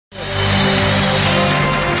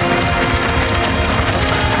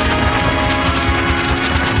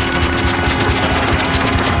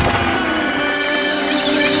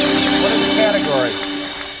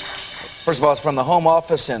First of all, it's from the home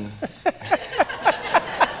office in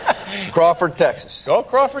Crawford, Texas. Go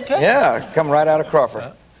Crawford, Texas? Yeah, come right out of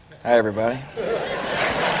Crawford. Hi, everybody.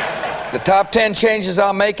 The top 10 changes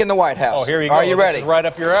I'll make in the White House. Oh, here you go. Are you ready? This is right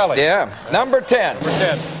up your alley. Yeah. Number 10. Number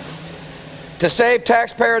 10. To save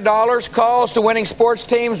taxpayer dollars, calls to winning sports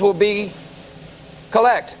teams will be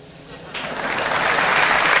collect.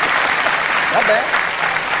 Not bad.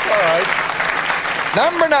 All right.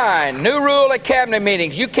 Number 9, new rule at cabinet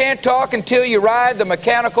meetings. You can't talk until you ride the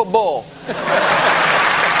mechanical bull.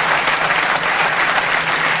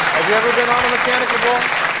 Have you ever been on a mechanical bull?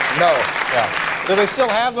 No. Yeah. Do they still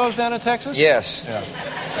have those down in Texas? Yes. Yeah.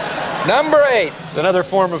 Number 8. Another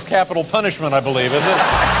form of capital punishment, I believe, isn't it?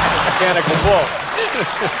 Mechanical bull.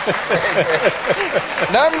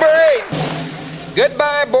 Number 8.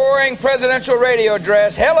 Goodbye, boring presidential radio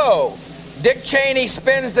address. Hello. Dick Cheney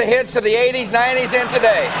spins the hits of the 80s, 90s, and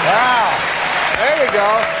today. Wow. There you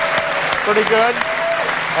go. Pretty good.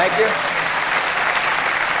 Thank you.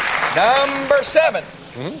 Number 7.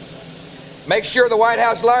 Make sure the White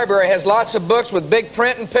House Library has lots of books with big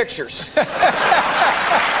print and pictures.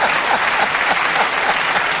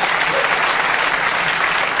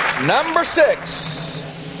 Number 6.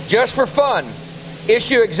 Just for fun,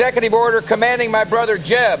 issue executive order commanding my brother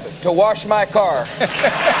Jeb to wash my car.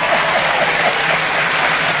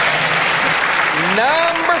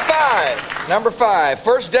 Number 5.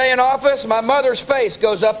 First day in office, my mother's face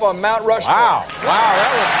goes up on Mount Rushmore. Wow. Wow.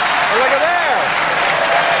 That was, look at there.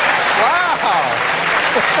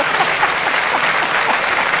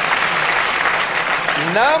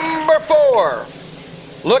 Wow. Number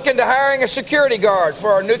 4. Look into hiring a security guard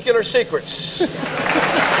for our nuclear secrets.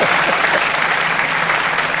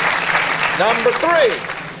 Number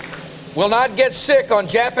 3. Will not get sick on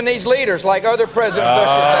Japanese leaders like other President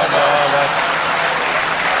Bushes I know.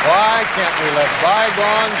 Why can't we let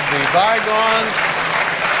bygones be bygones?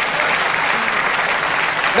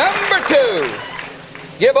 Number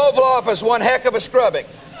 2. Give Oval Office one heck of a scrubbing.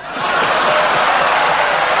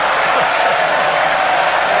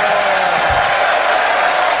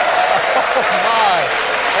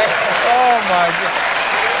 Oh, my God.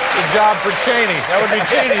 Good job for Cheney. That would be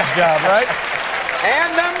Cheney's job, right?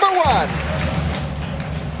 And number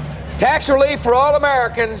 1. Tax relief for all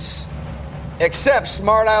Americans except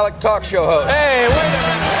smart aleck talk show hosts. Hey, wait a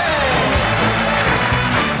minute. Hey.